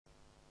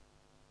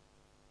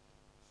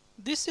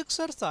This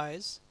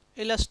exercise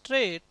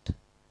illustrates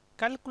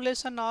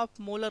calculation of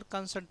molar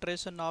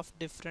concentration of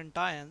different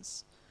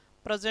ions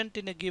present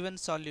in a given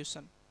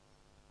solution.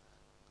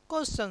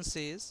 Question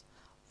says,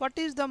 what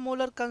is the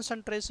molar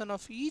concentration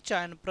of each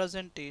ion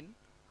present in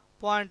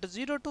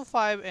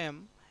 0.025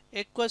 m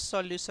aqueous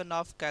solution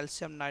of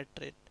calcium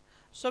nitrate?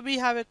 So we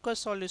have aqueous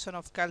solution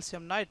of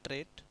calcium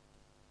nitrate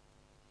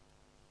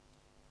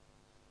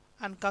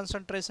and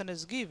concentration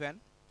is given.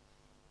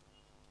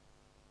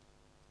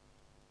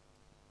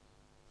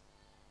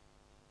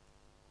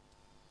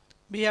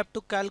 We have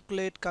to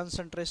calculate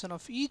concentration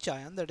of each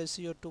ion, that is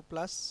CO2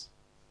 plus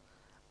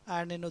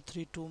and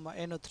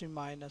NO3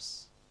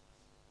 minus.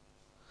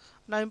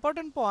 Now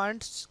important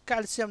points,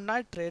 calcium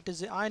nitrate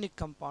is an ionic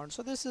compound.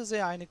 So this is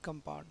a ionic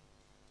compound.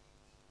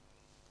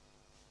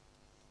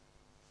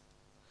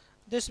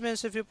 This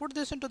means if you put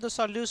this into the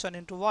solution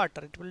into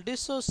water, it will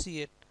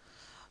dissociate.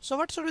 So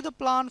what should be the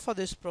plan for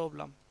this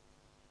problem?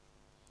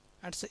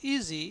 It's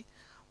easy.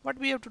 What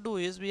we have to do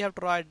is we have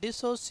to write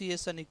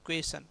dissociation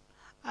equation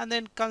and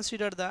then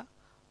consider the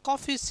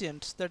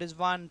coefficients, that is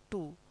 1,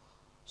 2.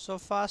 So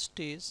first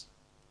is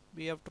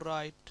we have to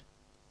write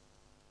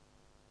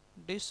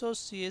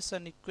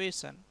dissociation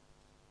equation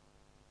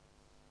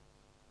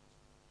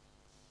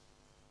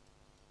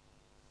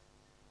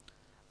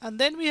and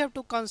then we have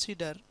to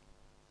consider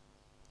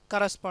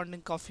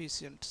corresponding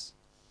coefficients.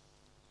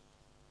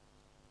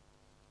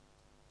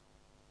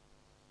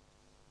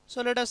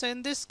 So let us say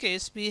in this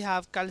case we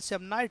have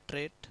calcium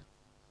nitrate.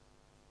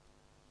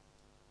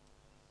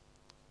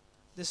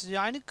 This is the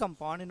ionic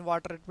compound. In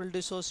water it will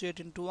dissociate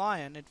into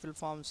ion. It will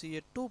form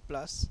Ca2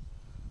 plus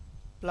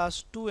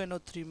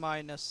 2NO3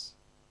 minus,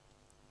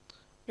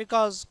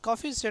 because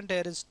coefficient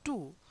here is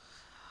 2.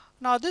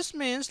 Now this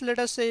means, let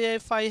us say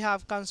if I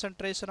have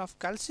concentration of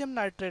calcium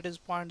nitrate is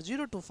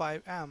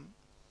 0.025 m,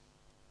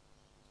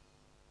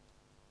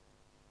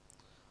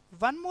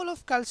 1 mole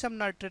of calcium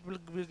nitrate will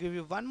give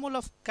you 1 mole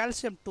of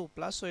calcium 2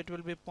 plus, so it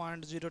will be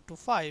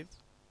 0.025.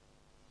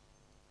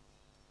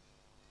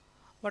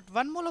 But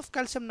 1 mole of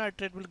calcium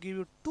nitrate will give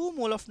you 2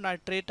 mole of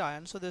nitrate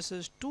ion, so this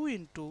is 2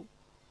 into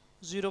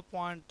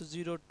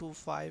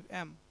 0.025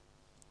 m.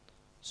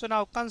 So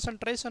now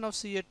concentration of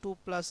Ca2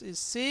 plus is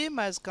same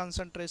as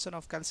concentration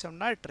of calcium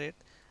nitrate,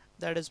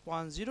 that is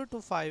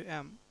 0.025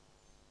 m.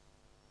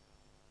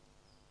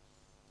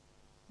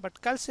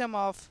 But calcium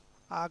of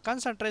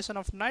concentration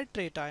of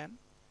nitrate ion,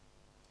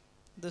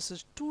 this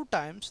is 2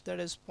 times,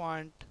 that is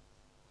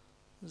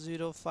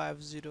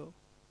 0.050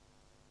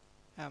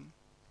 m.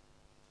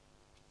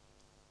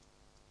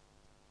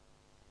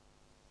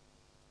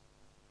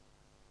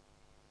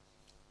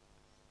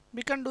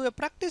 We can do a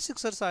practice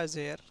exercise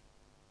here.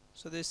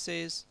 So this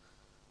says,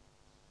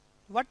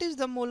 what is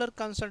the molar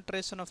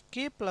concentration of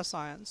K plus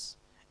ions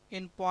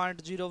in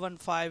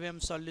 0.015 m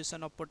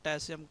solution of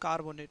potassium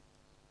carbonate?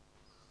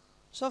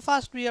 So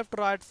first we have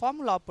to write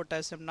formula of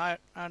potassium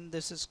and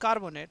this is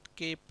carbonate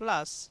K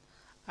plus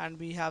and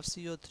we have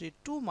CO3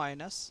 2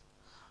 minus.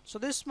 So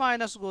this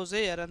minus goes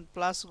here and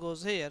plus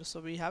goes here.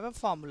 So we have a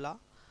formula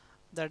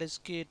that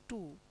is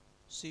K2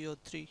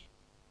 CO3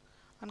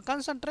 and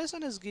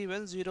concentration is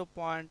given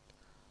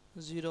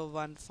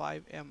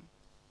 0.015 m.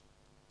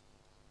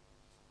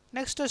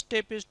 Next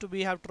step is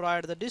we have to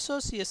write the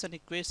dissociation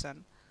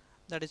equation,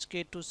 that is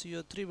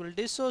K2CO3 will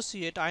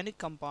dissociate ionic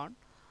compound.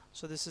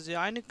 So this is the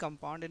ionic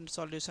compound. In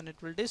solution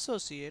it will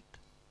dissociate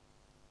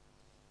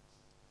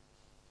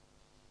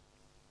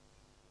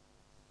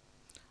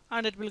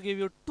and it will give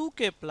you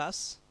 2K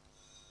plus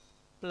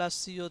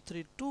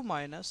CO3 2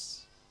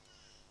 minus.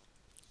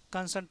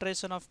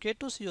 Concentration of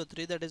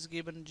K2CO3, that is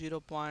given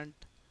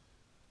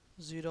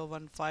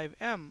 0.015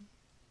 m.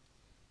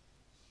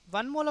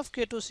 1 mole of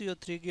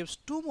K2CO3 gives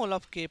 2 mole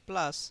of K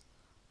plus,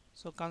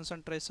 so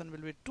concentration will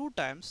be 2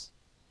 times,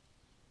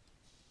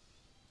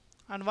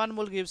 and 1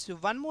 mole gives you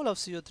 1 mole of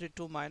CO3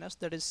 2 minus,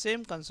 that is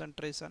same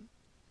concentration.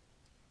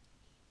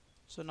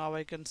 So now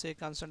I can say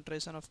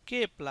concentration of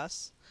K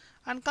plus,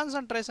 and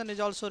concentration is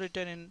also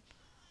written in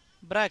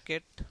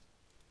bracket,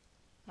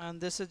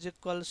 and this is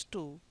equals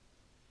to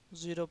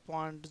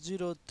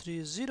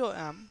 0.030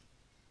 m.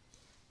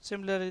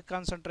 Similarly,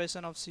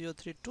 concentration of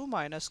CO3 2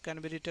 minus can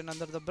be written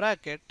under the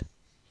bracket,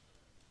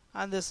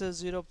 and this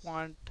is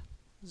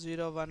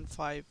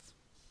 0.015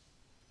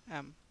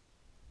 m.